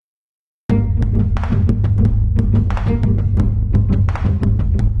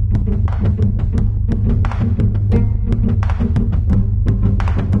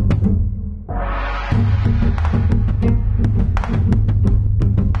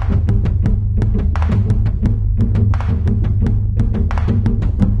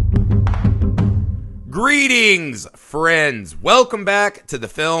Greetings, friends. Welcome back to the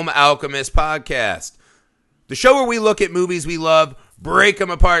Film Alchemist Podcast, the show where we look at movies we love, break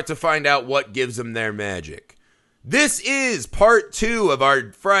them apart to find out what gives them their magic. This is part 2 of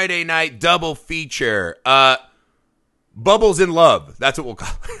our Friday night double feature, Bubbles in Love. That's what we'll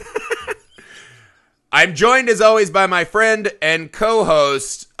call it. I'm joined, as always, by my friend and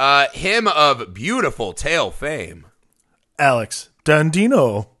co-host, him of beautiful tale fame, Alex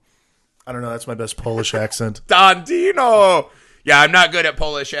Dandino. I don't know, that's my best Polish accent. Dandino! Yeah, I'm not good at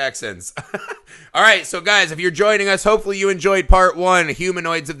Polish accents. All right, so guys, if you're joining us, hopefully you enjoyed part 1,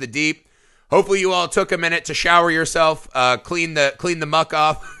 Humanoids of the Deep. Hopefully you all took a minute to shower yourself, clean the muck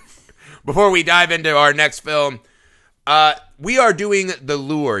off before we dive into our next film. We are doing The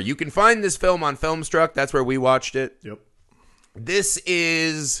Lure. You can find this film on Filmstruck. That's where we watched it. Yep. This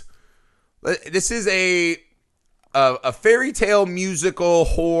is a fairy tale musical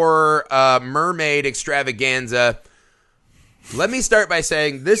horror mermaid extravaganza. Let me start by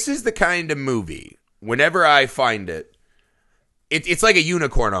saying this is the kind of movie, whenever I find it, it's like a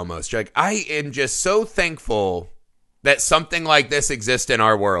unicorn almost. Like, I am just so thankful that something like this exists in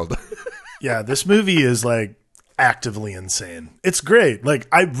our world. Yeah, this movie is like actively insane. It's great. Like,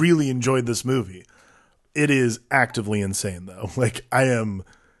 I really enjoyed this movie. It is actively insane though. Like,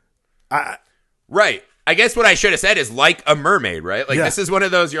 Right. I guess what I should have said is like a mermaid, right? Like, This is one of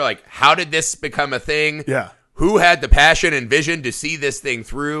those, you're like, how did this become a thing? Yeah. Who had the passion and vision to see this thing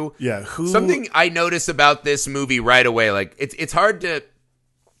through? Yeah. Something I notice about this movie right away, like, it's hard to,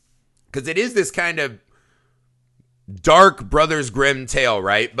 because it is this kind of dark Brothers Grimm tale,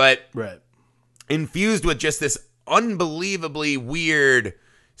 right? But infused with just this unbelievably weird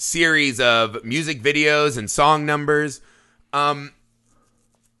series of music videos and song numbers.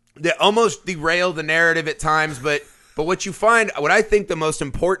 That almost derail the narrative at times, but what you find, what I think the most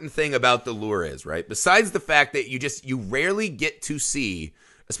important thing about The Lure is, right? Besides the fact that you rarely get to see,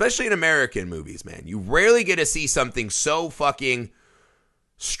 especially in American movies, man, you rarely get to see something so fucking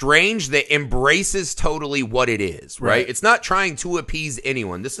strange that embraces totally what it is, right? It's not trying to appease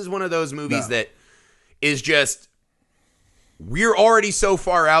anyone. This is one of those movies that is just, we're already so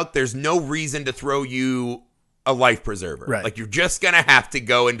far out, there's no reason to throw you a life preserver. Right. Like, you're just going to have to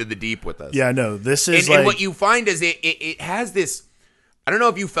go into the deep with us. Yeah, no, this is and what you find is it has this, I don't know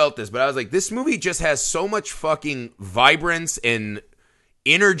if you felt this, but I was like, this movie just has so much fucking vibrance and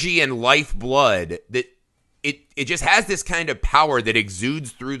energy and lifeblood that it just has this kind of power that exudes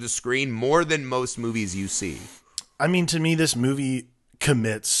through the screen more than most movies you see. I mean, to me, this movie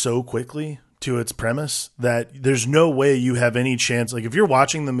commits so quickly to its premise that there's no way you have any chance. Like, if you're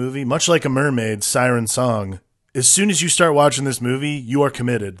watching the movie, much like a mermaid siren song, as soon as you start watching this movie, you are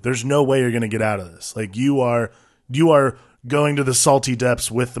committed. There's no way you're going to get out of this. Like, you are going to the salty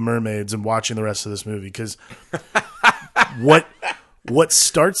depths with the mermaids and watching the rest of this movie. Because what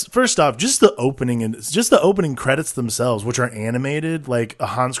starts, first off, just the opening credits themselves, which are animated like a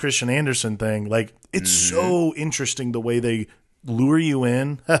Hans Christian Andersen thing. Like, it's so interesting the way they lure you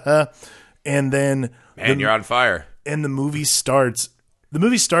in. And then, you're on fire. And the movie starts. The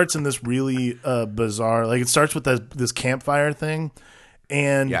movie starts in this really bizarre. Like, it starts with this campfire thing,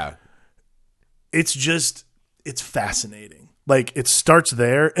 and it's fascinating. Like, it starts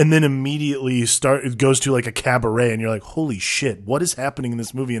there, and then immediately it goes to like a cabaret, and you're like, holy shit, what is happening in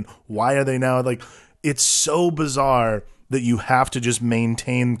this movie, and why are they now like? It's so bizarre that you have to just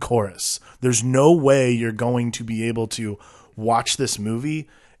maintain chorus. There's no way you're going to be able to watch this movie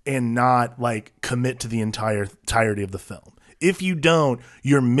and not like commit to the entirety of the film. If you don't,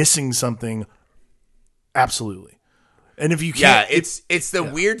 you're missing something. Absolutely. And if you can't, it's the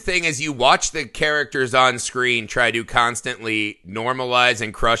weird thing as you watch the characters on screen try to constantly normalize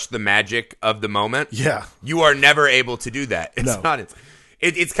and crush the magic of the moment. Yeah, you are never able to do that. It's not.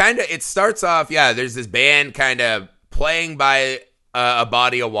 It's kind of. It starts off. There's this band kind of playing by a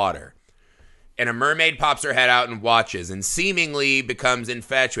body of water. And a mermaid pops her head out and watches and seemingly becomes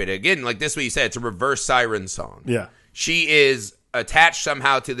infatuated. Again, like this, what you said, it's a reverse siren song. Yeah. She is attached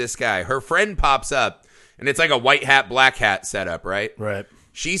somehow to this guy. Her friend pops up, and it's like a white hat, black hat setup, right? Right.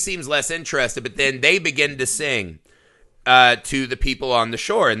 She seems less interested, but then they begin to sing to the people on the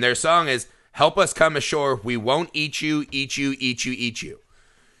shore. And their song is, "Help us come ashore. We won't eat you, eat you, eat you, eat you."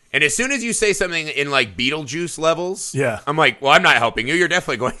 And as soon as you say something in like Beetlejuice levels, I'm like, well, I'm not helping you. You're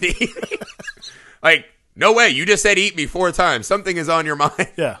definitely going to eat me. Like, no way. You just said eat me 4 times. Something is on your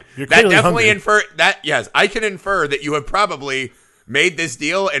mind. Yeah. You're that definitely hungry. Yes, I can infer that you have probably made this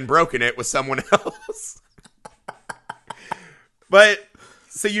deal and broken it with someone else. But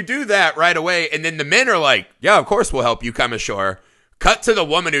so you do that right away, and then the men are like, yeah, of course we'll help you come ashore. Cut to the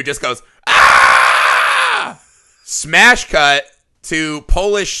woman who just goes, ah! Smash cut to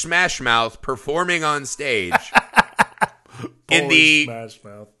Polish Smash Mouth performing on stage in the Smash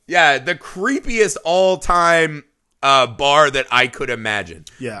Mouth. Yeah, the creepiest all-time bar that I could imagine.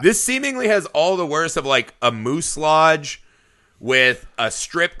 Yeah. This seemingly has all the worst of like a moose lodge with a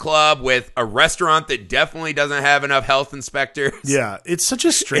strip club with a restaurant that definitely doesn't have enough health inspectors. Yeah, it's such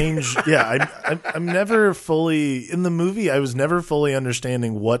a strange. Yeah, I'm never fully in the movie. I was never fully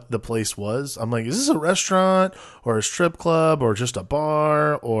understanding what the place was. I'm like, is this a restaurant or a strip club or just a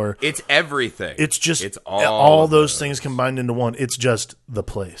bar or? It's everything. It's all those things combined into one. It's just the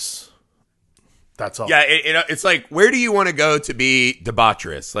place. That's all. Yeah, it's like, where do you want to go to be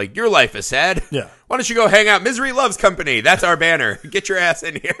debaucherous? Like, your life is sad. Yeah. Why don't you go hang out? Misery Loves Company. That's our banner. Get your ass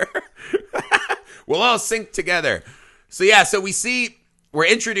in here. We'll all sync together. So, yeah, we're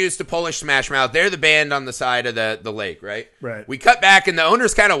introduced to Polish Smash Mouth. They're the band on the side of the lake, right? Right. We cut back, and the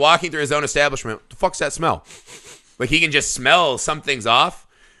owner's kind of walking through his own establishment. What the fuck's that smell? Like, he can just smell something's off.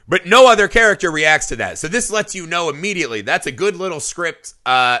 But no other character reacts to that. So this lets you know immediately. That's a good little script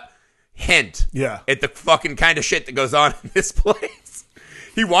hint at the fucking kind of shit that goes on in this place.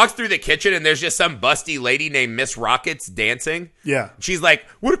 He walks through the kitchen and there's just some busty lady named Miss Rockets dancing. Yeah. She's like,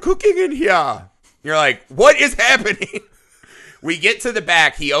 we're cooking in here. You're like, what is happening? We get to the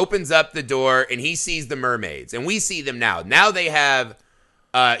back. He opens up the door and he sees the mermaids. And we see them now. Now they have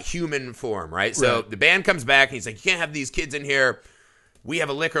human form, right? So the band comes back and he's like, you can't have these kids in here. We have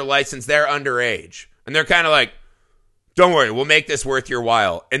a liquor license. They're underage. And they're kind of like, don't worry, we'll make this worth your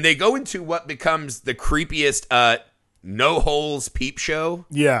while. And they go into what becomes the creepiest no holes peep show.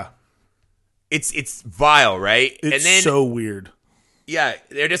 Yeah. It's vile, right? It's and then, so weird. Yeah,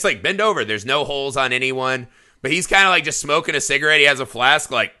 they're just like, bend over. There's no holes on anyone. But he's kind of like just smoking a cigarette. He has a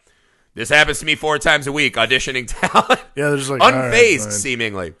flask like, this happens to me 4 times a week, auditioning talent. Yeah, they're just like, unfazed,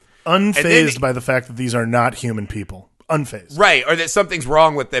 seemingly. Unfazed by the fact that these are not human people. Unfazed. Right, or that something's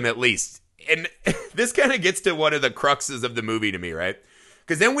wrong with them at least. And this kind of gets to one of the cruxes of the movie to me, right?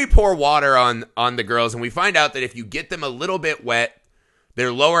 Because then we pour water on the girls, and we find out that if you get them a little bit wet,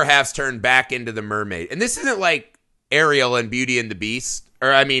 their lower halves turn back into the mermaid. And this isn't like Ariel and Beauty and the Beast,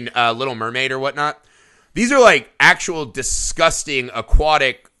 or I mean, Little Mermaid or whatnot. These are like actual disgusting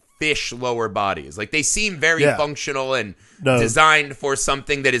aquatic fish lower bodies. Like they seem very functional and designed for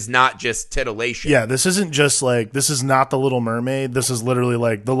something that is not just titillation. Yeah, this isn't just like, this is not the Little Mermaid. This is literally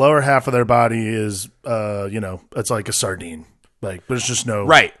like the lower half of their body is, it's like a sardine. Like there's just no.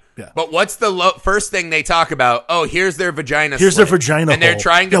 Right. Yeah. But what's the first thing they talk about? Oh, here's their vagina. Here's their vagina and they're hole.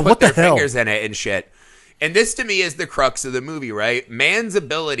 trying to put their hell? fingers in it and shit. And this to me is the crux of the movie, right? Man's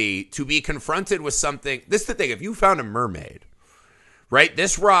ability to be confronted with something. This is the thing. If you found a mermaid, right?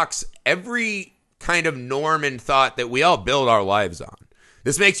 This rocks every kind of norm and thought that we all build our lives on.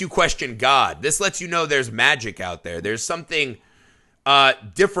 This makes you question God. This lets you know there's magic out there. There's something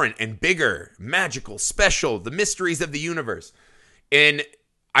different and bigger, magical, special, the mysteries of the universe. And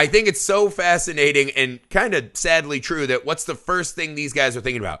I think it's so fascinating and kind of sadly true that what's the first thing these guys are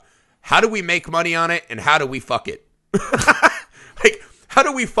thinking about? How do we make money on it and how do we fuck it? Like, how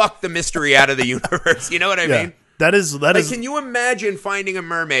do we fuck the mystery out of the universe? You know what I mean? That is. Can you imagine finding a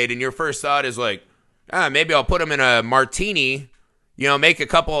mermaid and your first thought is like, maybe I'll put them in a martini, make a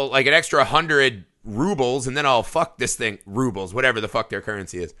couple, like an extra 100 rubles, and then I'll fuck this thing. Rubles, whatever the fuck their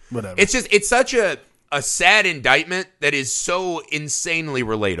currency is. Whatever. It's such a sad indictment that is so insanely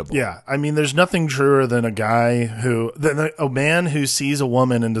relatable. Yeah, I mean, there's nothing truer than a man who sees a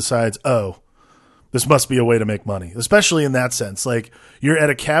woman and decides, oh, this must be a way to make money, especially in that sense. Like, you're at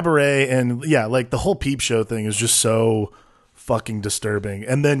a cabaret and, like, the whole peep show thing is just so fucking disturbing.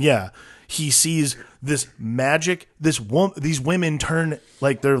 And then, he sees this magic, these women turn,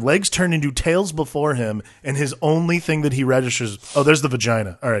 like, their legs turn into tails before him, and his only thing that he registers, oh, there's the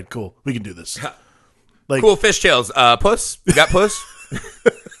vagina. All right, cool. We can do this. Like, cool fishtails. Puss? You got puss?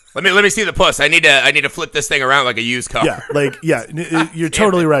 Let me see the puss. I need to flip this thing around like a used car. You're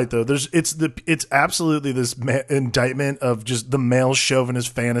totally right though. It's absolutely this indictment of just the male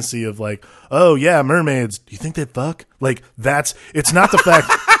chauvinist fantasy of like, oh yeah, mermaids. Do you think they fuck? Like it's not the fact.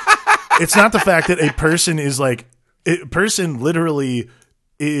 It's not the fact that a person is like a person literally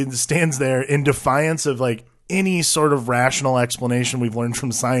stands there in defiance of like any sort of rational explanation we've learned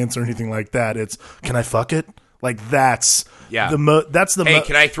from science or anything like that. It's, can I fuck it? Like that's Hey,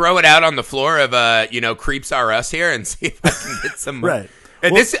 can I throw it out on the floor of Creeps R Us here and see if I can get some right.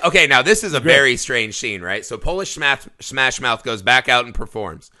 And now this is a very strange scene, right? So Polish Smash Mouth goes back out and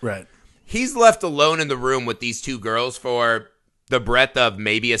performs. Right. He's left alone in the room with these two girls for the breadth of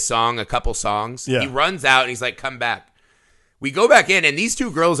maybe a couple songs. Yeah. He runs out and he's like, come back. We go back in and these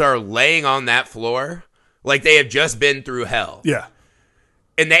two girls are laying on that floor like they have just been through hell. Yeah.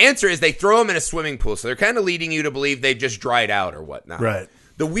 And the answer is they throw them in a swimming pool. So they're kind of leading you to believe they've just dried out or whatnot. Right.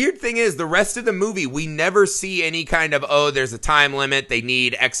 The weird thing is the rest of the movie, we never see any kind of, oh, there's a time limit. They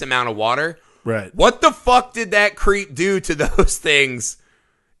need X amount of water. Right. What the fuck did that creep do to those things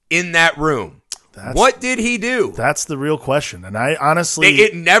in that room? What did he do? That's the real question. And I honestly...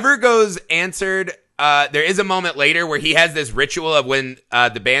 It never goes answered. There is a moment later where he has this ritual of when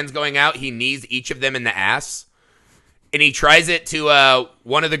the band's going out, he knees each of them in the ass. And he tries it to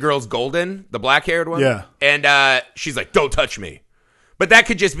one of the girls, Golden, the black-haired one. Yeah. And she's like, don't touch me. But that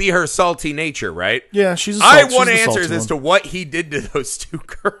could just be her salty nature, right? Yeah, she's a I want answers as to what he did to those two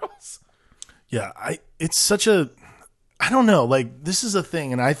girls. Yeah, it's such a... I don't know. Like, this is a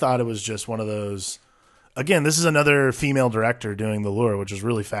thing, and I thought it was just one of those... Again, this is another female director doing The Lure, which is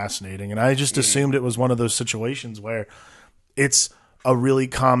really fascinating. And I just assumed it was one of those situations where it's a really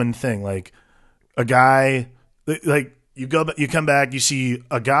common thing. Like, a guy... Like, you come back, you see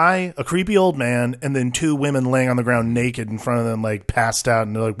a guy, a creepy old man, and then two women laying on the ground naked in front of them, like, passed out.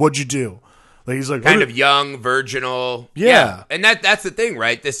 And they're like, what'd you do? Like, he's like... Kind of young, virginal. Yeah. And that's the thing,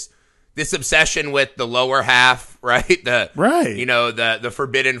 right? This obsession with the lower half, right? The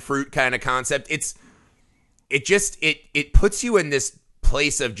forbidden fruit kind of concept. It puts you in this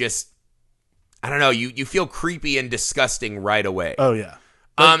place of just, I don't know, you feel creepy and disgusting right away. Oh yeah.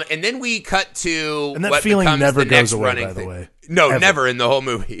 And then we cut to and that what feeling becomes never the next goes away, running by the thing. way. No, Ever. never in the whole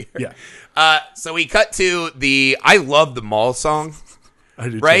movie. Yeah. So we cut to I love the mall song. I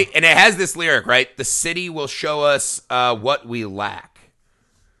do right? too. And it has this lyric, right? The city will show us what we lack.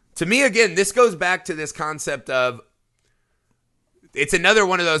 To me, again, this goes back to this concept of it's another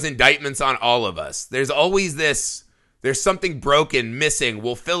one of those indictments on all of us. There's always there's something broken, missing.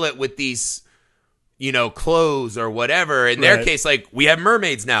 We'll fill it with these, clothes or whatever. In their case, like, we have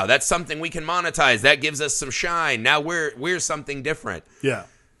mermaids now. That's something we can monetize. That gives us some shine. Now we're something different. Yeah.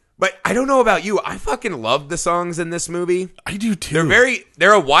 But I don't know about you. I fucking love the songs in this movie. I do too.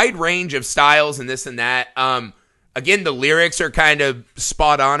 They're a wide range of styles and this and that. Again, the lyrics are kind of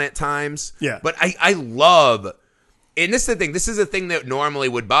spot on at times. Yeah. But I love, and this is the thing, this is a thing that normally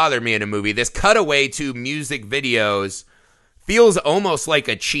would bother me in a movie. This cutaway to music videos feels almost like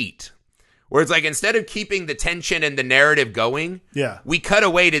a cheat. Where it's like, instead of keeping the tension and the narrative going, we cut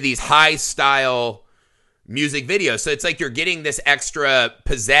away to these high style music videos. So it's like you're getting this extra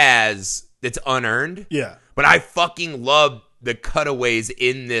pizzazz that's unearned. Yeah. But I fucking love the cutaways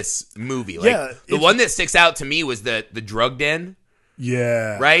in this movie. Like, the one that sticks out to me was the drug den.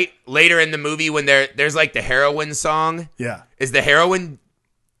 Yeah. Right? Later in the movie when there's like the heroin song. Yeah. Is the heroin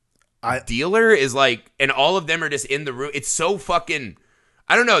dealer is like, and all of them are just in the room. It's so fucking,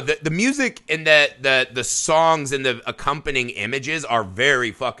 I don't know. The music and the songs and the accompanying images are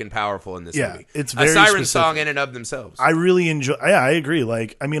very fucking powerful in this movie. It's very a siren specific. song in and of themselves. I really enjoy. Yeah, I agree.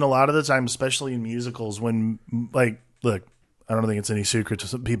 Like, I mean, a lot of the time, especially in musicals, when like, look, I don't think it's any secret to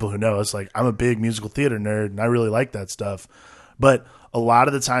some people who know us. Like, I'm a big musical theater nerd, and I really like that stuff. But a lot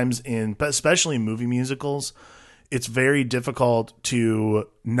of the times especially in movie musicals, it's very difficult to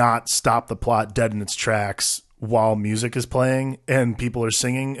not stop the plot dead in its tracks while music is playing and people are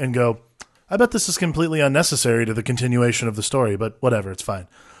singing and go, I bet this is completely unnecessary to the continuation of the story, but whatever, it's fine.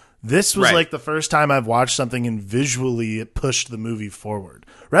 This was like the first time I've watched something and visually it pushed the movie forward.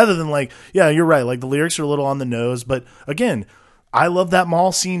 Rather than like, yeah, you're right, like the lyrics are a little on the nose, but again, I love that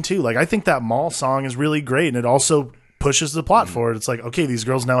mall scene too. Like, I think that mall song is really great, and it also pushes the plot forward. It's like, okay, these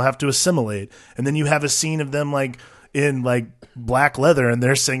girls now have to assimilate. And then you have a scene of them like in like black leather and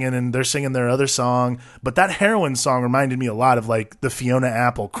they're singing their other song. But that heroin song reminded me a lot of like the Fiona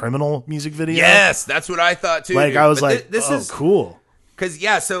Apple Criminal music video. Yes, that's what I thought too. Like, dude. I was But like, this is cool. Because,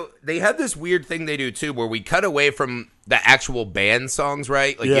 so they have this weird thing they do, too, where we cut away from the actual band songs,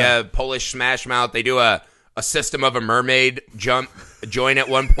 right? Like, Polish Smash Mouth, they do a System of a Mermaid join at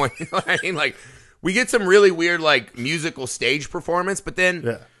one point. I mean, like, we get some really weird, like, musical stage performance, but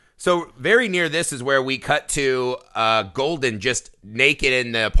then... So, very near this is where we cut to Golden just naked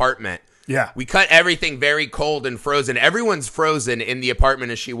in the apartment. Yeah. We cut everything very cold and frozen. Everyone's frozen in the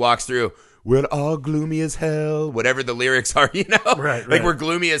apartment as she walks through. We're all gloomy as hell. Whatever the lyrics are, Right. Like, we're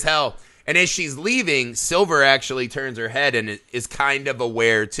gloomy as hell. And as she's leaving, Silver actually turns her head and is kind of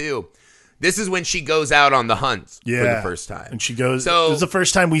aware, too. This is when she goes out on the hunt for the first time. And she goes... So, this is the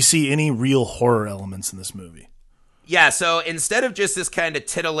first time we see any real horror elements in this movie. Yeah, so instead of just this kind of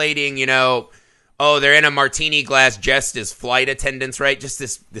titillating, oh, they're in a martini glass just as flight attendants, right? Just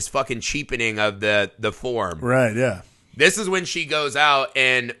this fucking cheapening of the form. Right, yeah. This is when she goes out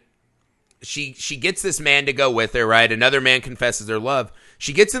and she gets this man to go with her, right? Another man confesses their love.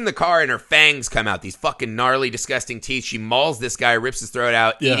 She gets in the car and her fangs come out, these fucking gnarly, disgusting teeth. She mauls this guy, rips his throat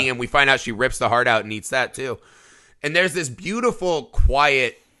out, eating him. We find out she rips the heart out and eats that too. And there's this beautiful,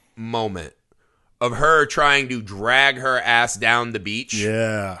 quiet moment of her trying to drag her ass down the beach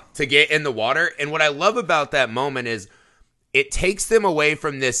to get in the water. And what I love about that moment is it takes them away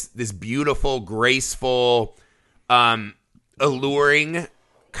from this beautiful, graceful, alluring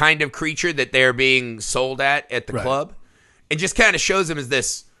kind of creature that they're being sold at the club, and just kind of shows them as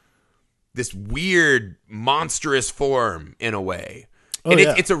this weird, monstrous form in a way. And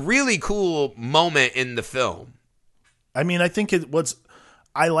it's a really cool moment in the film. I mean, I think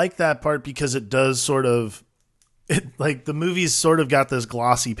I like that part because it does sort of, like the movie's sort of got this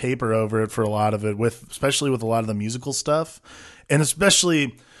glossy paper over it for a lot of it, especially with a lot of the musical stuff. And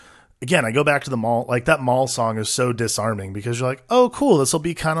especially, again, I go back to the mall, like that mall song is so disarming because you're like, oh, cool. This will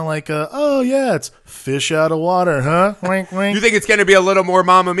be kind of like it's fish out of water, huh? Wink, wink. You think it's going to be a little more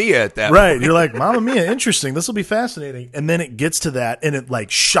Mamma Mia at that right. point. You're like, Mamma Mia, interesting. This will be fascinating. And then it gets to that and it like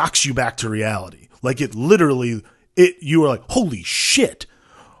shocks you back to reality. Like it literally, you were like, holy shit.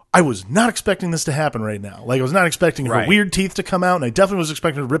 I was not expecting this to happen right now. Like I was not expecting her weird teeth to come out, and I definitely was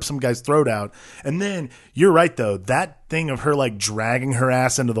expecting to rip some guy's throat out. And then you're right though, that thing of her like dragging her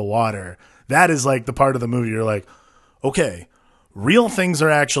ass into the water, that is like the part of the movie you're like, okay, real things are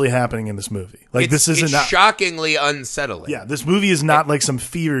actually happening in this movie. Like this isn't shockingly unsettling. Yeah, this movie is not like some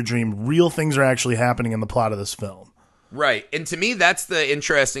fever dream. Real things are actually happening in the plot of this film. Right. And to me that's the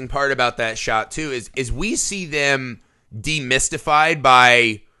interesting part about that shot too is we see them demystified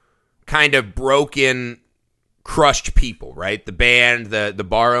by kind of broken, crushed people, right? The band, the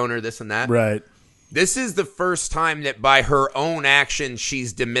bar owner, this and that. Right. This is the first time that by her own action,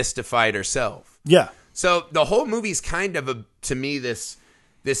 she's demystified herself. Yeah. So the whole movie's kind of, to me, this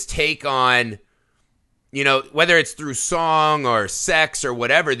take on, you know, whether it's through song or sex or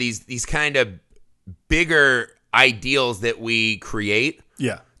whatever, these kind of bigger ideals that we create.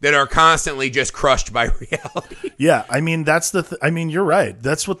 Yeah. That are constantly just crushed by reality. Yeah, I mean that's I mean you're right.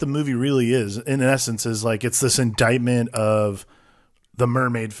 That's what the movie really is. In essence, is like it's this indictment of the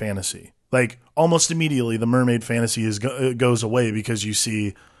mermaid fantasy. Like almost immediately, the mermaid fantasy goes away because you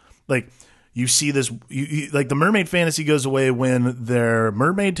see this. Like the mermaid fantasy goes away when their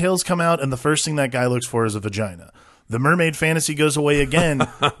mermaid tails come out, and the first thing that guy looks for is a vagina. The mermaid fantasy goes away again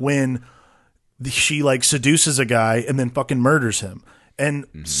when she like seduces a guy and then fucking murders him. And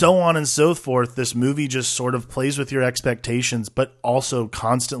so on and so forth. This movie just sort of plays with your expectations, but also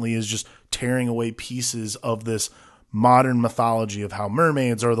constantly is just tearing away pieces of this modern mythology of how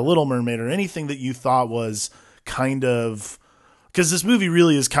mermaids or the Little Mermaid or anything that you thought was kind of, because this movie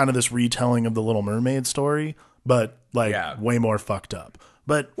really is kind of this retelling of the Little Mermaid story, but like way more fucked up.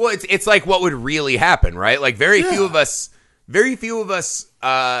 But well, it's like what would really happen, right? Like very few of us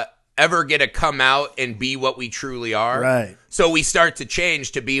ever get to come out and be what we truly are. Right. So we start to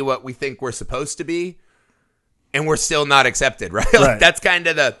change to be what we think we're supposed to be, and we're still not accepted, right? Like that's kind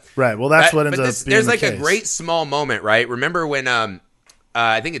of the right. Well, that's what ends up being there's the like case. a great small moment, right? Remember when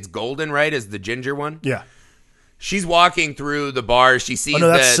I think it's Golden, right? Is the ginger one? Yeah. She's walking through the bar. She sees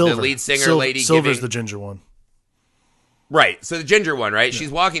the lead singer lady. Silver's the ginger one. Right. So the ginger one, right? Yeah.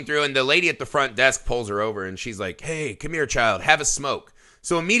 She's walking through, and the lady at the front desk pulls her over, and she's like, "Hey, come here, child. Have a smoke."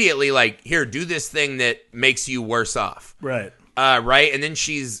 So immediately, like, here, do this thing that makes you worse off. Right. Right? And then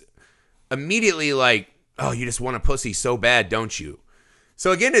she's immediately like, oh, you just want a pussy so bad, don't you?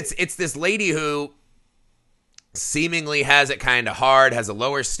 So again, it's this lady who seemingly has it kind of hard, has a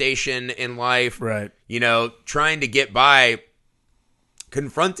lower station in life. Right. You know, trying to get by,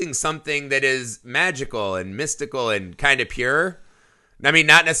 confronting something that is magical and mystical and kind of pure. I mean,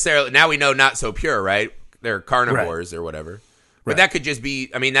 not necessarily, now we know not so pure, right? They're carnivores or whatever. But that could just be,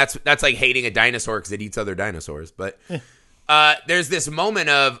 I mean, that's like hating a dinosaur because it eats other dinosaurs. But there's this moment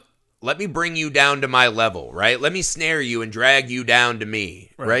of, let me bring you down to my level, right? Let me snare you and drag you down to me,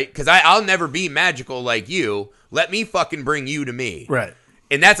 right? Because I'll never be magical like you. Let me fucking bring you to me. Right.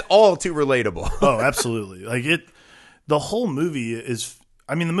 And that's all too relatable. Oh, absolutely. Like the whole movie is,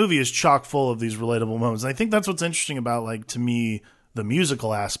 I mean, the movie is chock full of these relatable moments. And I think that's what's interesting about, like, to me, the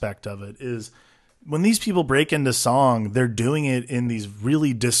musical aspect of it is, when these people break into song, they're doing it in these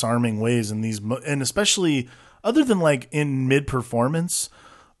really disarming ways, and especially other than like in mid performance,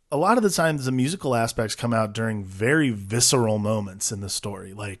 a lot of the times the musical aspects come out during very visceral moments in the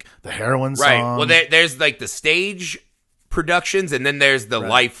story, like the heroine song. Right. Well, there's like the stage productions, and then there's the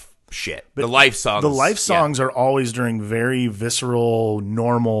life shit. The life songs. The life songs are always during very visceral,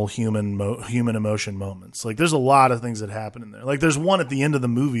 normal human emotion moments. Like, there's a lot of things that happen in there. Like, there's one at the end of the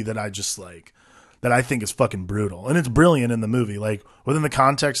movie that I just like, that I think is fucking brutal. And it's brilliant in the movie. Like, within the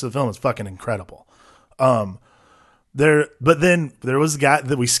context of the film, it's fucking incredible. But then there was a guy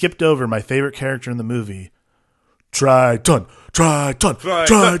that we skipped over, my favorite character in the movie. Triton.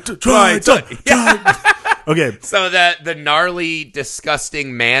 Okay. So the gnarly,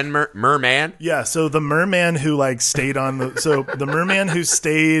 disgusting merman. Yeah. So the merman who like stayed on the merman who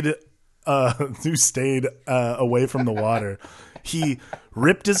stayed away from the water, he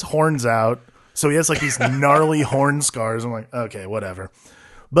ripped his horns out. So he has like these gnarly horn scars. I'm like, okay, whatever.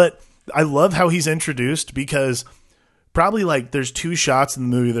 But I love how he's introduced because probably like there's 2 shots in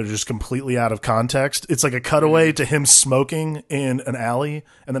the movie that are just completely out of context. It's like a cutaway to him smoking in an alley,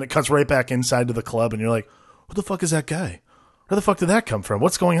 and then it cuts right back inside to the club, and you're like, who the fuck is that guy? Where the fuck did that come from?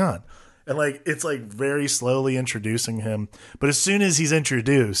 What's going on? And like it's like very slowly introducing him. But as soon as he's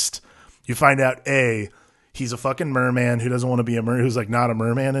introduced, you find out he's a fucking merman who doesn't want to be who's like not a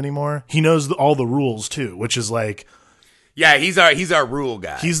merman anymore. He knows all the rules too, which is like, yeah, he's our rule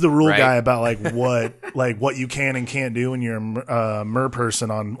guy. He's the rule guy about what you can and can't do when you're a mer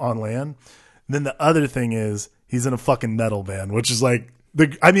person on land. And then the other thing is he's in a fucking metal band, which is like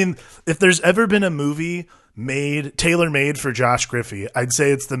if there's ever been a movie tailor-made for Josh Griffey, I'd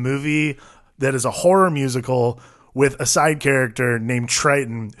say it's the movie that is a horror musical with a side character named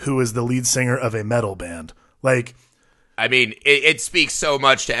Triton, who is the lead singer of a metal band. Like, I mean, it speaks so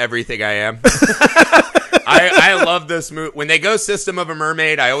much to everything I am. I love this movie. When they go System of a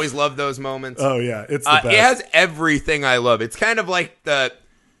Mermaid, I always love those moments. Oh, yeah. It's the best. It has everything I love. It's kind of like the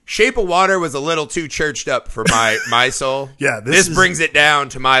Shape of Water was a little too churched up for my soul. Yeah. This brings it down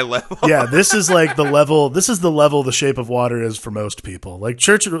to my level. Yeah, this is like the level. This is the level the Shape of Water is for most people. Like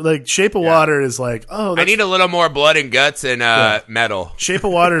Shape of Water is like, oh, I need a little more blood and guts and metal. Shape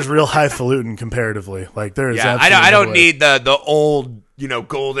of Water is real highfalutin comparatively. Like there is. Yeah, I don't need the old,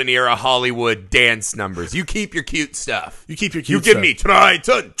 golden era Hollywood dance numbers. You keep your cute stuff. You give me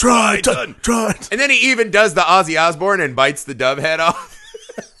Triton. And then he even does the Ozzy Osbourne and bites the dove head off.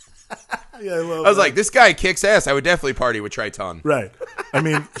 Yeah, I was like, this guy kicks ass. I would definitely party with Triton. Right. I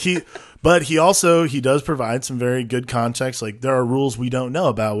mean, he does provide some very good context. Like there are rules we don't know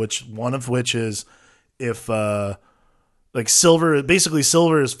about, one of which is if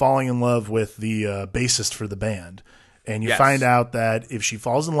Silver is falling in love with the bassist for the band, and you find out that if she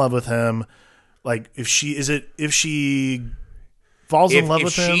falls in love with him, like if she falls in love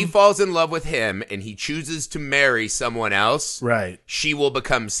with him. If she falls in love with him and he chooses to marry someone else, right, she will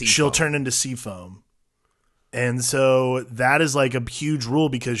become Seafoam. She'll turn into Seafoam. And so that is like a huge rule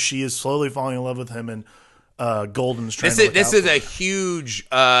because she is slowly falling in love with him, and Golden's trying to look This is a huge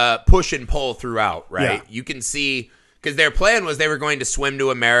push and pull throughout, right? Yeah. You can see, because their plan was they were going to swim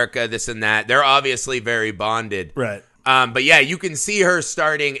to America, this and that. They're obviously very bonded. Right. But yeah, you can see her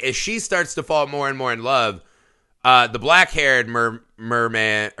starting, as she starts to fall more and more in love, the black-haired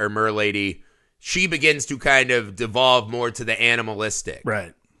merman or merlady, she begins to kind of devolve more to the animalistic.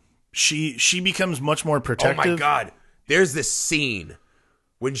 Right. She becomes much more protective. Oh my God. There's this scene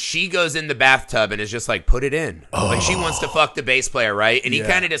when she goes in the bathtub and is just like, put it in. Oh. Like she wants to fuck the bass player, right? And he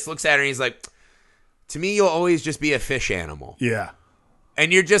kind of just looks at her and he's like, to me, you'll always just be a fish animal. Yeah.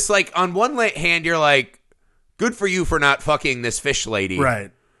 And you're just like, on one hand, you're like, good for you for not fucking this fish lady.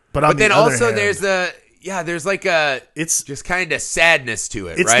 Right. But then also hand, there's like it's just kind of sadness to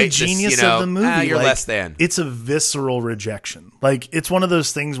it, it's right? It's the genius of the movie. You're less than. It's a visceral rejection. Like, it's one of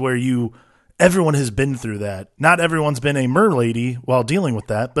those things where everyone has been through that. Not everyone's been a mer lady while dealing with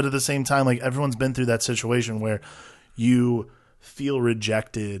that, but at the same time, like, everyone's been through that situation where you feel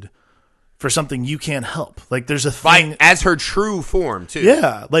rejected for something you can't help. Like, there's a thing as her true form too.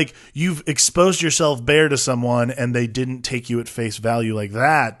 Yeah, like you've exposed yourself bare to someone and they didn't take you at face value. Like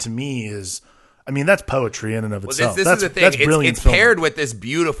that to me is, I mean, that's poetry in and of itself. This is the thing. It's paired with this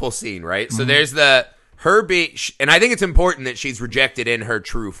beautiful scene, right? Mm-hmm. So there's and I think it's important that she's rejected in her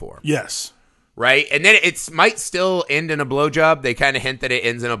true form. Yes. Right? And then it might still end in a blowjob. They kind of hint that it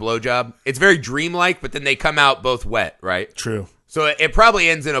ends in a blowjob. It's very dreamlike, but then they come out both wet, right? True. So it probably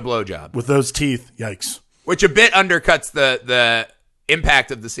ends in a blowjob. With those teeth, yikes. Which a bit undercuts the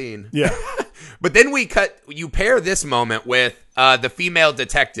impact of the scene. Yeah. But then you pair this moment with the female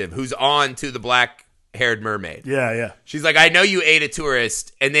detective who's on to the black-haired mermaid. Yeah, yeah. She's like, I know you ate a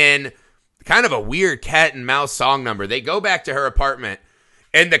tourist. And then kind of a weird cat and mouse song number. They go back to her apartment,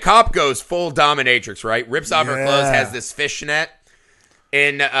 and the cop goes full dominatrix, right? Rips off her clothes, has this fishnet.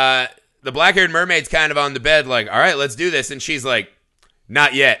 And the black-haired mermaid's kind of on the bed like, all right, let's do this. And she's like,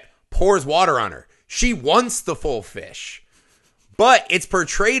 not yet. pours water on her. She wants the full fish. But it's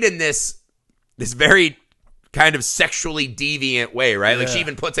portrayed in this very kind of sexually deviant way, right? Like she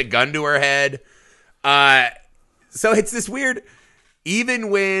even puts a gun to her head. So it's this weird, even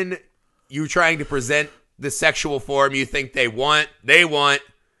when you're trying to present the sexual form, you think they want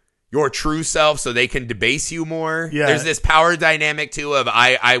your true self so they can debase you more. Yeah. There's this power dynamic too of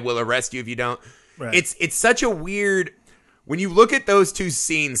I will arrest you if you don't. Right. It's such a weird, when you look at those two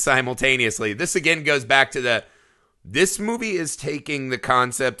scenes simultaneously, this again goes back to this movie is taking the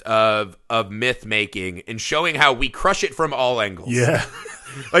concept of myth making and showing how we crush it from all angles. Yeah.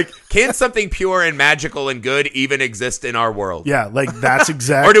 Like, can something pure and magical and good even exist in our world? Yeah, like that's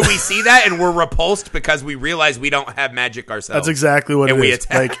exactly. Or do we see that and we're repulsed because we realize we don't have magic ourselves? That's exactly what it is.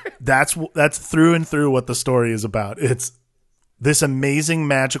 Attack. Like that's through and through what the story is about. It's this amazing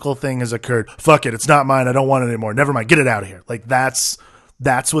magical thing has occurred. Fuck it, it's not mine. I don't want it anymore. Never mind. Get it out of here. Like that's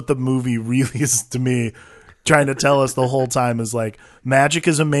what the movie really is to me. Trying to tell us the whole time is like, magic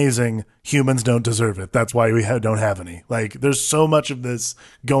is amazing. Humans don't deserve it. That's why we don't have any. Like, there's so much of this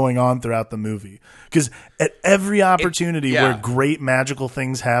going on throughout the movie. Because at every opportunity where great magical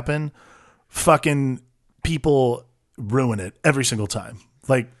things happen, fucking people ruin it every single time.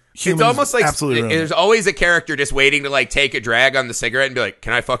 Like, humans it's almost like absolutely there's always a character just waiting to like take a drag on the cigarette and be like,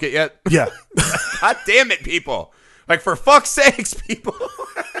 "Can I fuck it yet?" Yeah. God damn it, people! Like, for fuck's sakes, people.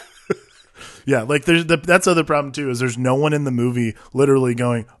 Yeah, like that's the other problem too, is there's no one in the movie literally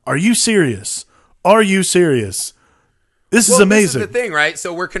going, "Are you serious? Are you serious? This is amazing." This is the thing, right?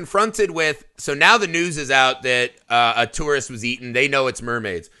 So we're confronted with, so now the news is out that a tourist was eaten. They know it's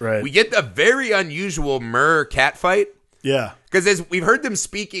mermaids. Right. We get a very unusual mer-cat fight. Yeah. Because we've heard them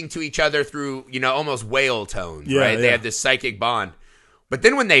speaking to each other through, almost whale tones, right? They have this psychic bond. But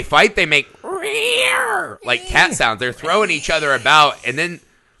then when they fight, they make like cat sounds. They're throwing each other about, and then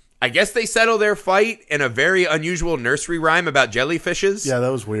I guess they settle their fight in a very unusual nursery rhyme about jellyfishes. Yeah, that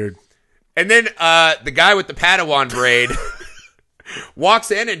was weird. And then the guy with the Padawan braid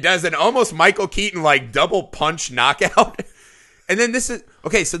walks in and does an almost Michael Keaton like double punch knockout. And then this is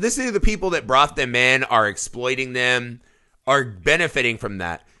the people that brought them in, are exploiting them, are benefiting from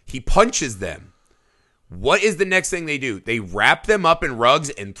that. He punches them. What is the next thing they do? They wrap them up in rugs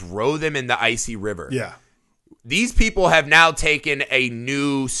and throw them in the icy river. Yeah. These people have now taken a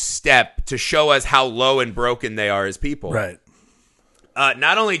new step to show us how low and broken they are as people. Right.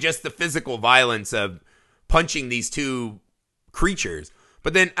 Not only just the physical violence of punching these two creatures,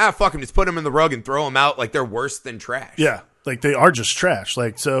 but then, fuck them, just put them in the rug and throw them out like they're worse than trash. Yeah. Like they are just trash.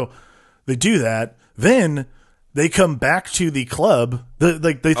 Like, so they do that. Then they come back to the club. They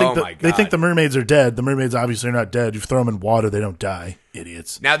think the mermaids are dead. The mermaids obviously are not dead. You throw them in water, they don't die.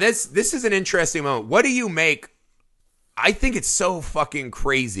 Idiots. Now this is an interesting moment. What do you make? I think it's so fucking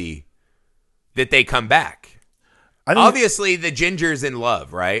crazy that they come back. Obviously, the Ginger's in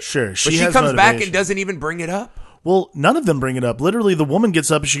love, right? Sure. But she comes back and doesn't even bring it up. Well, none of them bring it up. Literally, the woman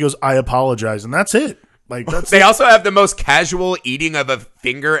gets up and she goes, "I apologize," and that's it. Like they also have the most casual eating of a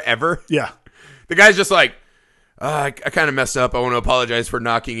finger ever. Yeah. The guy's just like, I kind of messed up. I want to apologize for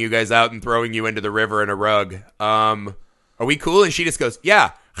knocking you guys out and throwing you into the river in a rug. Are we cool? And she just goes,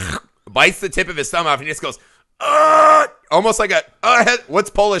 yeah. Bites the tip of his thumb off and he just goes, almost like what's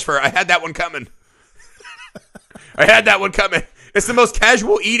Polish for? I had that one coming. I had that one coming. It's the most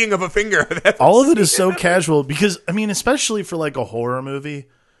casual eating of a finger I've ever All of it is so casual because, I mean, especially for like a horror movie,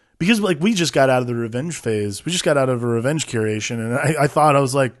 because like we just got out of the revenge phase. We just got out of a revenge curation. And I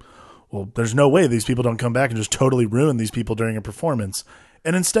was like, well, there's no way these people don't come back and just totally ruin these people during a performance.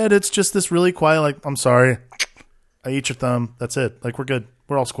 And instead, it's just this really quiet, like, I'm sorry. I eat your thumb. That's it. Like, we're good.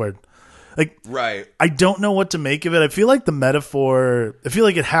 We're all squared. Like, right. I don't know what to make of it. I feel like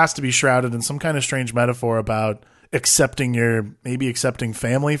it has to be shrouded in some kind of strange metaphor about accepting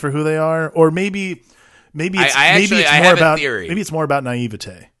family for who they are. Or maybe it's more about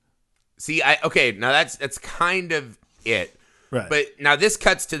naivete. See, now that's kind of it. Right. But now this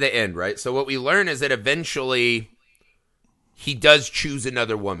cuts to the end, right? So what we learn is that eventually he does choose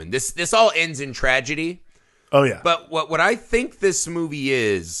another woman. This all ends in tragedy. Oh, yeah. But what I think this movie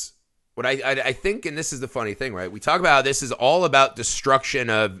is, what I think, and this is the funny thing, right? We talk about how this is all about destruction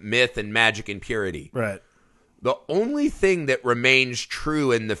of myth and magic and purity. Right. The only thing that remains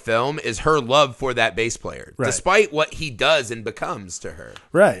true in the film is her love for that bass player, right, despite what he does and becomes to her.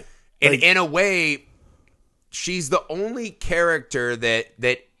 Right. And in a way, she's the only character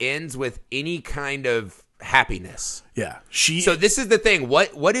that ends with any kind of happiness. Yeah. So this is the thing.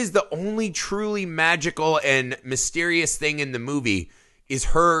 What is the only truly magical and mysterious thing in the movie is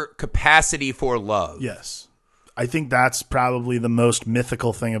her capacity for love. Yes. I think that's probably the most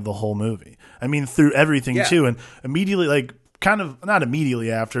mythical thing of the whole movie. I mean, through everything too, and immediately, like, kind of not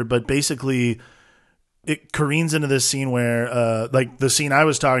immediately after, but basically, it careens into this scene where, like, the scene I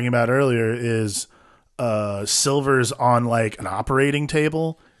was talking about earlier is Silver's on like an operating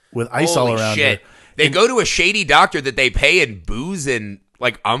table with ice all around her. They go to a shady doctor that they pay in booze and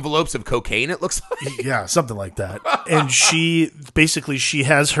like envelopes of cocaine, it looks like. Yeah, something like that. And she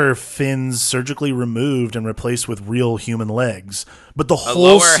has her fins surgically removed and replaced with real human legs. But the whole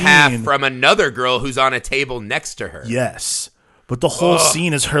lower scene, half from another girl who's on a table next to her. Yes. But the whole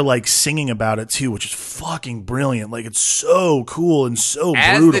scene is her like singing about it too, which is fucking brilliant. Like, it's so cool and so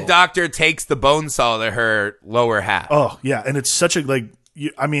As brutal. the doctor takes the bone saw to her lower half. Oh, yeah. And it's such a, like,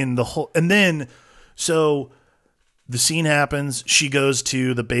 I mean, the whole, and then, so the scene happens. She goes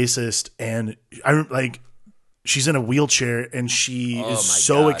to the bassist, and she's in a wheelchair, and she is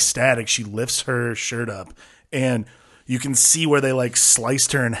so ecstatic. She lifts her shirt up, and you can see where they like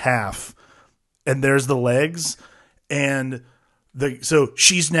sliced her in half, and there's the legs, and so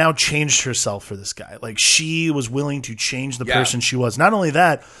she's now changed herself for this guy. Like, she was willing to change the person she was. Not only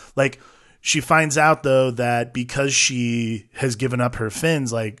that, like, she finds out though that because she has given up her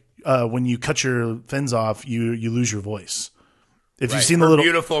fins, like, when you cut your fins off, you lose your voice. If you've seen the little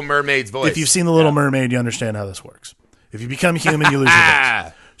beautiful mermaid's voice, if you've seen the Little Mermaid, you understand how this works. If you become human, you lose your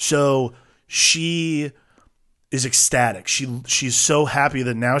voice. So she is ecstatic. She's so happy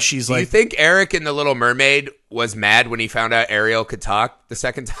that now she's Do you think Eric in the Little Mermaid was mad when he found out Ariel could talk the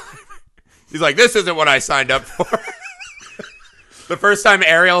second time? He's like, this isn't what I signed up for. The first time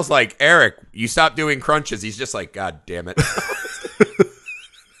Ariel's like, Eric, you stopped doing crunches. He's just like, God damn it.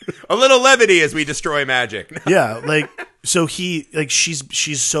 A little levity as we destroy magic. Yeah, like, so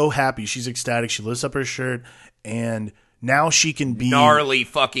she's so happy. She's ecstatic. She lifts up her shirt, and now she can be gnarly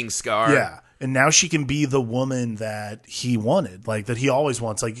fucking scar. Yeah. And now she can be the woman that he wanted, like, that he always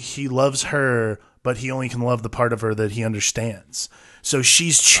wants. Like, he loves her, but he only can love the part of her that he understands. So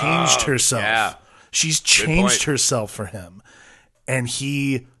she's changed herself. Yeah. She's changed herself for him. And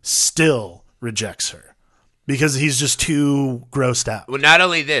he still rejects her because he's just too grossed out. Well, not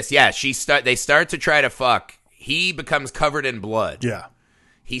only this, they start to try to fuck. He becomes covered in blood. Yeah.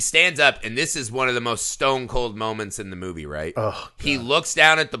 He stands up, and this is one of the most stone cold moments in the movie, right? Oh, he looks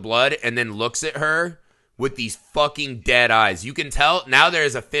down at the blood and then looks at her with these fucking dead eyes. You can tell now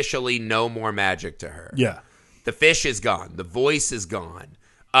there's officially no more magic to her. Yeah. The fish is gone. The voice is gone.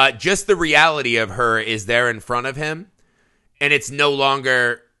 Just the reality of her is there in front of him, and it's no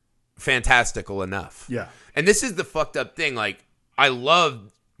longer fantastical enough. Yeah. And this is the fucked up thing. Like, I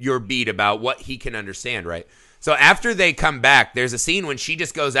love your beat about what he can understand, right? So after they come back, there's a scene when she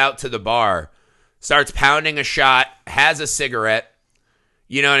just goes out to the bar, starts pounding a shot, has a cigarette.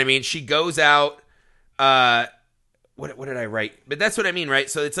 You know what I mean? She goes out. What did I write? But that's what I mean, right?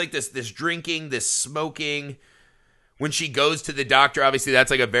 So it's like this drinking, this smoking. When she goes to the doctor, obviously that's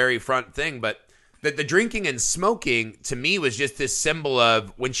like a very front thing. But the drinking and smoking, to me, was just this symbol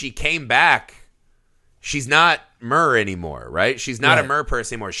of when she came back, she's not Mur anymore, right? She's not a Mur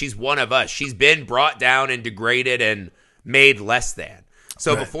person anymore. She's one of us. She's been brought down and degraded and made less than.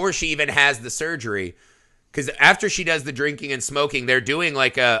 So before she even has the surgery, because after she does the drinking and smoking, they're doing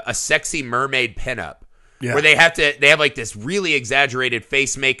like a sexy mermaid pinup. Yeah. Where they have like this really exaggerated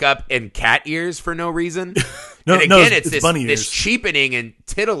face makeup and cat ears for no reason. And again, it's this cheapening and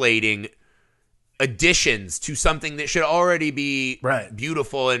titillating additions to something that should already be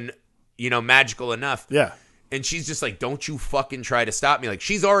beautiful and, magical enough. Yeah. And she's just like, don't you fucking try to stop me. Like,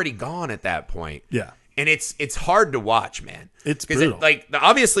 she's already gone at that point. Yeah. And it's hard to watch, man. It's brutal.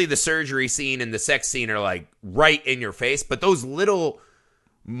 Obviously the surgery scene and the sex scene are like right in your face, but those little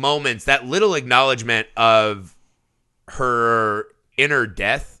moments, that little acknowledgement of her inner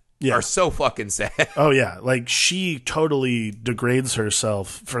death are so fucking sad. Oh, yeah. Like, she totally degrades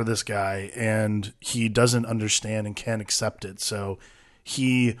herself for this guy, and he doesn't understand and can't accept it. So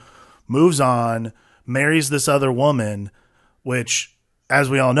he moves on, marries this other woman, which, as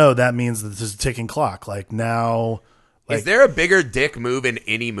we all know, that means that this is a ticking clock. Like, now... is there a bigger dick move in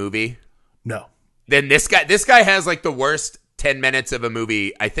any movie? No. Then this guy. This guy has, like, the worst 10 minutes of a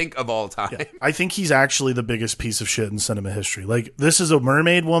movie, I think, of all time. Yeah. I think he's actually the biggest piece of shit in cinema history. Like, this is a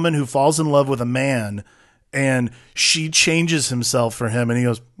mermaid woman who falls in love with a man, and she changes himself for him, and he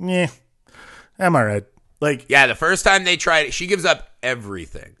goes, I'm all right. Like, yeah, the first time they try it, she gives up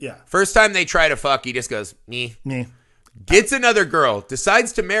everything. Yeah. First time they try to fuck, he just goes, meh. Gets another girl,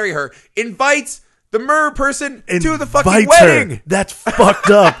 decides to marry her, invites the Mur person to the fucking wedding. Her. That's fucked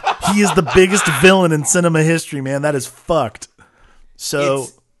up. He is the biggest villain in cinema history, man. That is fucked. So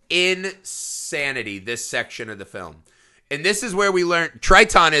insanity, this section of the film. And this is where we learn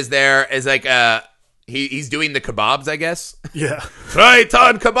Triton is there as like he's doing the kebabs, I guess. Yeah.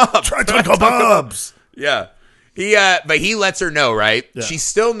 Triton kebabs. Triton kebabs. Yeah. But he lets her know, right? Yeah. She's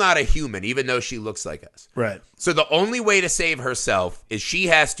still not a human, even though she looks like us. Right. So the only way to save herself is she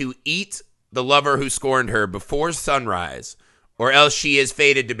has to eat the lover who scorned her before sunrise, or else she is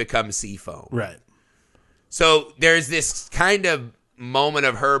fated to become sea foam. Right. So there's this kind of moment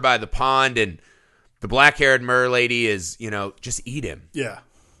of her by the pond, and the black-haired mer lady is, just eat him. Yeah.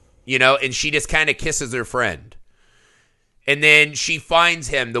 And she just kind of kisses her friend. And then she finds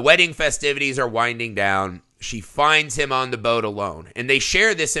him. The wedding festivities are winding down. She finds him on the boat alone. And they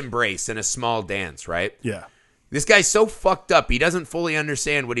share this embrace in a small dance, right? Yeah. This guy's so fucked up, he doesn't fully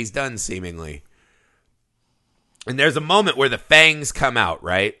understand what he's done, seemingly. And there's a moment where the fangs come out,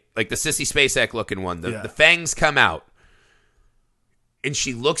 right? Like the Sissy Spacek looking one. The fangs come out. And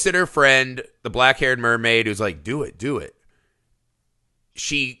she looks at her friend, the black-haired mermaid, who's like, do it, do it.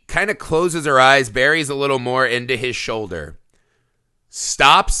 She kind of closes her eyes, buries a little more into his shoulder,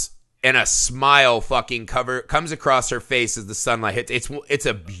 stops, and a smile fucking comes across her face as the sunlight hits. It's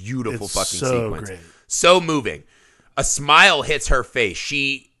a beautiful fucking sequence. Great. So moving. A smile hits her face.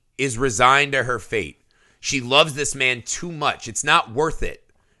 She is resigned to her fate. She loves this man too much. It's not worth it.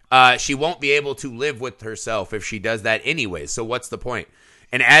 She won't be able to live with herself if she does that anyway. So what's the point?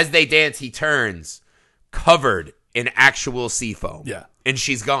 And as they dance, he turns, covered in actual sea foam. Yeah. And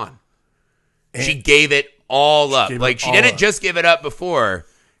she's gone. And she gave it all up. Like, she didn't just give it up before.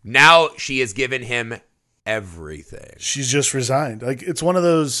 Now she has given him everything. She's just resigned. Like, it's one of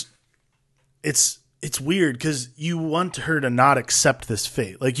those... It's weird because you want her to not accept this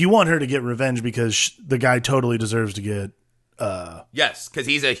fate. Like, you want her to get revenge because the guy totally deserves to get... yes, because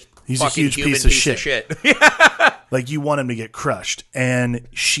he's a huge piece of shit. Like, you want him to get crushed. And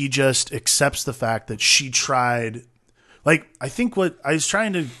she just accepts the fact that she tried. Like, I think what I was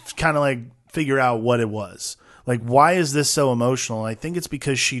trying to kind of like figure out what it was. Like, why is this so emotional? I think it's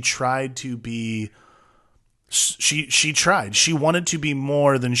because she tried to be. She tried. She wanted to be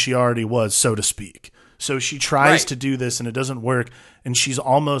more than she already was, so to speak. So she tries to do this and it doesn't work. And she's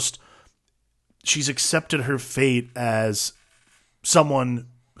accepted her fate as someone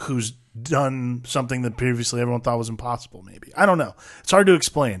who's done something that previously everyone thought was impossible, maybe. I don't know. It's hard to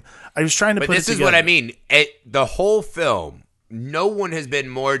explain. I was trying to put it together. But this is what I mean. The whole film, no one has been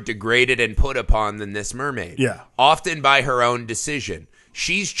more degraded and put upon than this mermaid. Yeah. Often by her own decision.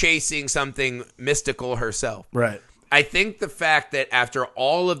 She's chasing something mystical herself. Right. I think the fact that after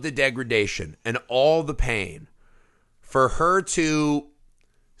all of the degradation and all the pain, for her to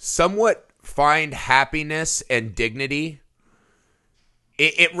somewhat find happiness and dignity,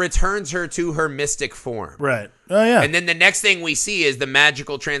 it returns her to her mystic form. Right. Oh, yeah. And then the next thing we see is the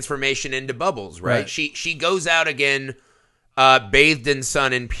magical transformation into Bubbles, right? She goes out again, bathed in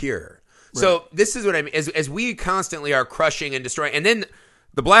sun and pure. Right. So this is what I mean. As we constantly are crushing and destroying, and then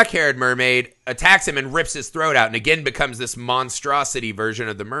the black-haired mermaid attacks him and rips his throat out and again becomes this monstrosity version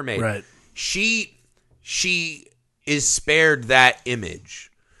of the mermaid. Right. She is spared that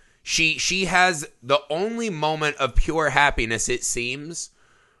image. She has the only moment of pure happiness, it seems,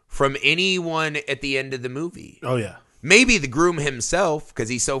 from anyone at the end of the movie. Oh, yeah. Maybe the groom himself, because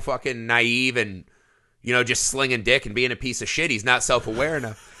he's so fucking naive and, just slinging dick and being a piece of shit. He's not self-aware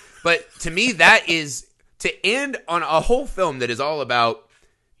enough. But to me, that is, to end on a whole film that is all about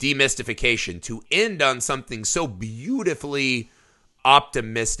demystification, to end on something so beautifully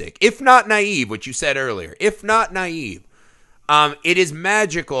optimistic, if not naive, what you said earlier, if not naive. It is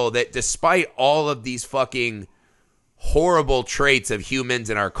magical that despite all of these fucking horrible traits of humans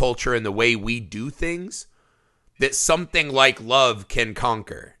and our culture and the way we do things, that something like love can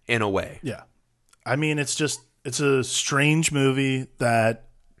conquer in a way. Yeah. I mean, it's a strange movie that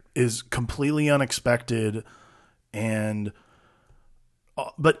is completely unexpected and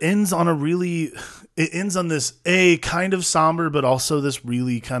but ends on this kind of somber but also this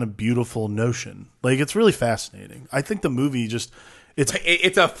really kind of beautiful notion. Like, it's really fascinating. I think the movie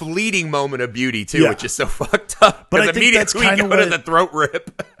it's a fleeting moment of beauty too, which is so fucked up. But I think that's kind of to the throat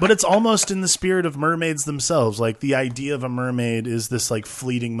rip. But it's almost in the spirit of mermaids themselves. Like, the idea of a mermaid is this like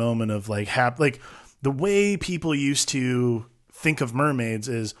fleeting moment of like like the way people used to think of mermaids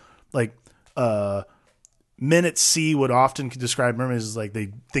is like men at sea would often describe mermaids as like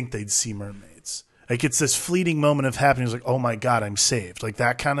they think they'd see mermaids. Like, it's this fleeting moment of happiness, like, oh my God, I'm saved. Like,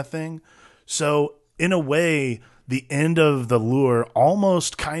 that kind of thing. So in a way, the end of The Lure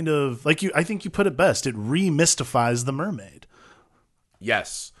almost kind of, like, I think you put it best. It remystifies the mermaid.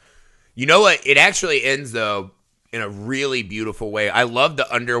 Yes. You know what? It actually ends, though, in a really beautiful way. I love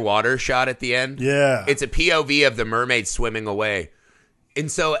the underwater shot at the end. Yeah. It's a POV of the mermaid swimming away.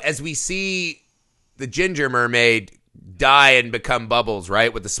 And so as we see the ginger mermaid die and become Bubbles,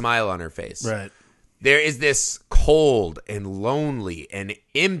 right, with a smile on her face. Right. There is this cold and lonely and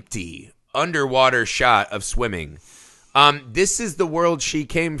empty underwater shot of swimming. This is the world she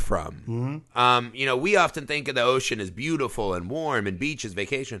came from. Mm-hmm. We often think of the ocean as beautiful and warm and beaches,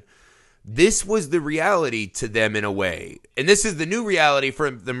 vacation. This was the reality to them in a way. And this is the new reality for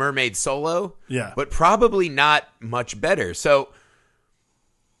the mermaid solo. Yeah. But probably not much better. So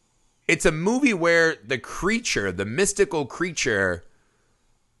it's a movie where the creature, the mystical creature,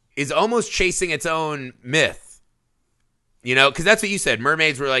 is almost chasing its own myth. Because that's what you said.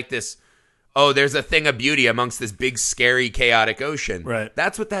 Mermaids were like this, there's a thing of beauty amongst this big, scary, chaotic ocean. Right.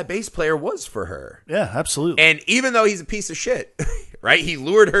 That's what that bass player was for her. Yeah, absolutely. And even though he's a piece of shit, right? He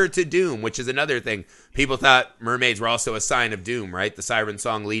lured her to doom, which is another thing. People thought mermaids were also a sign of doom, right? The siren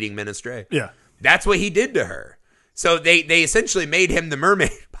song leading men astray. Yeah. That's what he did to her. So they essentially made him the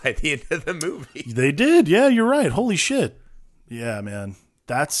mermaid by the end of the movie. They did. Yeah, you're right. Holy shit. Yeah, man.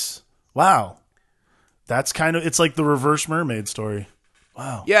 Wow. That's it's like the reverse mermaid story.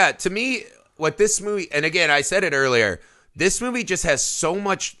 Wow. Yeah, to me, what this movie, and again, I said it earlier, this movie just has so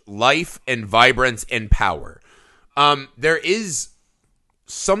much life and vibrance and power. There is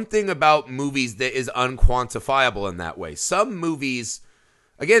something about movies that is unquantifiable in that way. Some movies,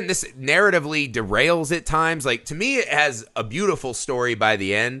 again, this narratively derails at times. Like, to me, it has a beautiful story by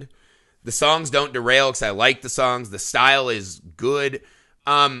the end. The songs don't derail because I like the songs. The style is good.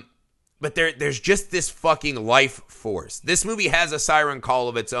 But there's just this fucking life force. This movie has a siren call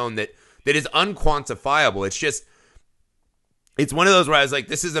of its own that is unquantifiable. It's one of those where I was like,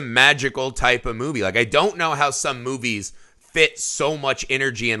 this is a magical type of movie. Like, I don't know how some movies fit so much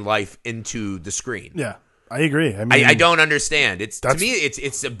energy and life into the screen. Yeah, I agree. I don't understand. To me,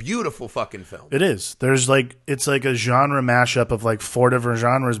 it's a beautiful fucking film. It is. There's it's like a genre mashup of like 4 different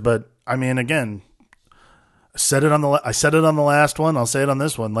genres. But I mean, again, I said it on the last one. I'll say it on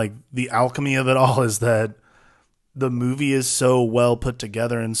this one. Like, the alchemy of it all is that the movie is so well put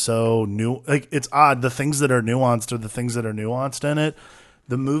together and so new. Like, it's odd. The things that are nuanced are the things that are nuanced in it.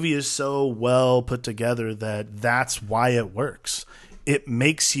 The movie is so well put together that's why it works. It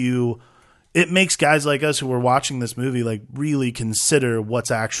makes guys like us who are watching this movie like really consider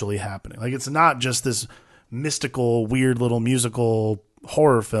what's actually happening. Like, it's not just this mystical, weird little musical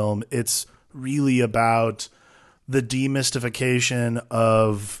horror film. It's really about the demystification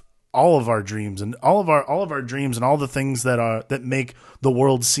of all of our dreams and all of our dreams and all the things that make the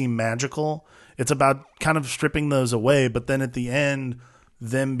world seem magical. It's about kind of stripping those away, but then at the end,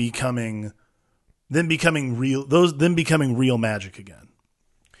 them becoming real magic again.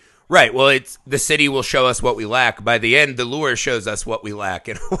 Right. Well, it's the city will show us what we lack. By the end, the lure shows us what we lack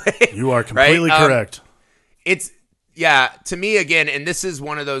in a way. You are completely correct. To me, again, and this is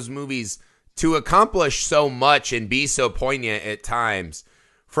one of those movies to accomplish so much and be so poignant at times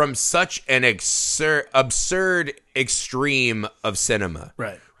from such an absurd extreme of cinema.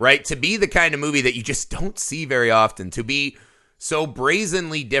 Right. To be the kind of movie that you just don't see very often, to be so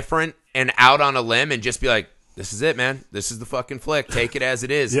brazenly different and out on a limb and just be like, this is it, man. This is the fucking flick. Take it as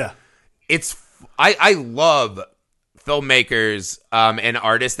it is. Yeah. I love filmmakers and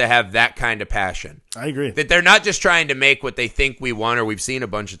artists that have that kind of passion. I agree. That they're not just trying to make what they think we want or we've seen a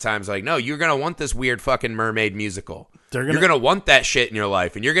bunch of times. Like, no, you're going to want this weird fucking mermaid musical. You're going to want that shit in your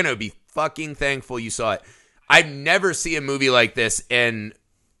life, and you're going to be fucking thankful you saw it. I've never seen a movie like this and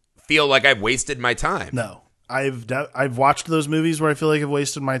feel like I've wasted my time. No. I've watched those movies where I feel like I've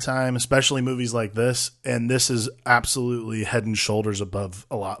wasted my time, especially movies like this, and this is absolutely head and shoulders above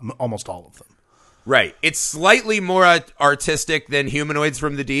almost all of them. Right. It's slightly more artistic than Humanoids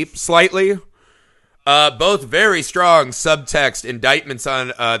from the Deep. Slightly. Both very strong subtext indictments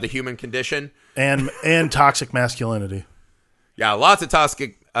on the human condition. And toxic masculinity. Yeah, lots of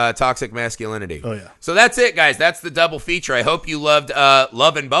toxic masculinity. Oh, yeah. So that's it, guys. That's the double feature. I hope you loved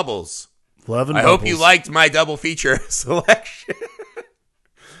Love and Bubbles. I hope you liked my double feature selection.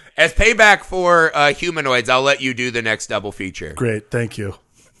 As payback for Humanoids, I'll let you do the next double feature. Great. Thank you.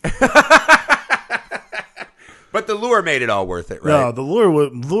 But the lure made it all worth it, right? No, the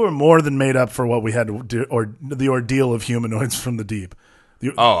lure more than made up for what we had to do, or the ordeal of Humanoids from the Deep.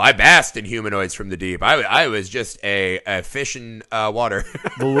 I basked in Humanoids from the Deep. I was just a fish in water.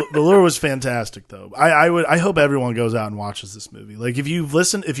 The lure was fantastic, though. I hope everyone goes out and watches this movie. Like, if you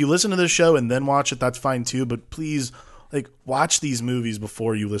listen to this show and then watch it, that's fine too. But please, like, watch these movies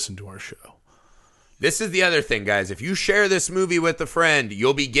before you listen to our show. This is the other thing, guys. If you share this movie with a friend,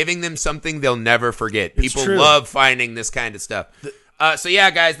 you'll be giving them something they'll never forget. People love finding this kind of stuff. So yeah,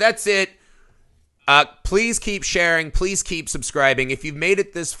 guys, that's it. Please keep sharing. Please keep subscribing. If you've made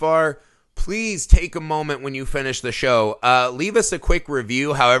it this far, please take a moment when you finish the show. Leave us a quick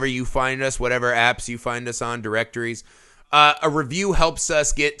review, however you find us, whatever apps you find us on, directories. A review helps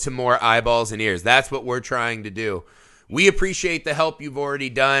us get to more eyeballs and ears. That's what we're trying to do. We appreciate the help you've already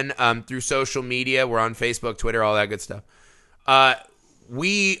done through social media. We're on Facebook, Twitter, all that good stuff.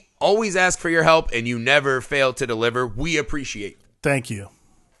 We always ask for your help, and you never fail to deliver. We appreciate it. Thank you.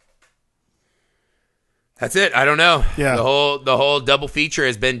 That's it. I don't know. Yeah. The whole double feature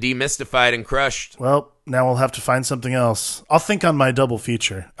has been demystified and crushed. Well, now we'll have to find something else. I'll think on my double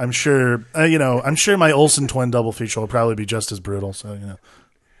feature. I'm sure, I'm sure my Olsen twin double feature will probably be just as brutal. So,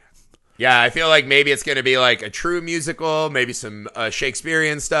 Yeah, I feel like maybe it's going to be like a true musical, maybe some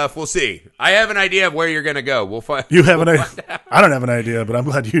Shakespearean stuff. We'll see. I have an idea of where you're going to go. We'll find. You have an idea? I don't have an idea, but I'm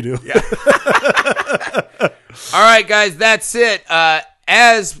glad you do. Yeah. All right, guys, that's it.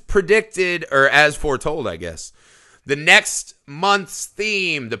 As predicted, or as foretold, I guess, the next month's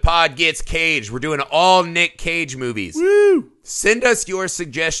theme, the pod gets Cage. We're doing all Nick Cage movies. Woo! Send us your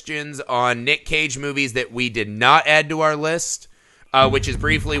suggestions on Nick Cage movies that we did not add to our list. Which is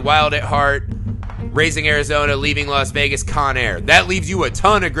briefly Wild at Heart, Raising Arizona, Leaving Las Vegas, Con Air. That leaves you a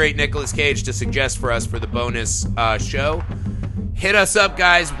ton of great Nicolas Cage to suggest for us for the bonus show. Hit us up,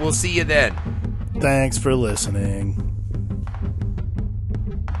 guys. We'll see you then. Thanks for listening.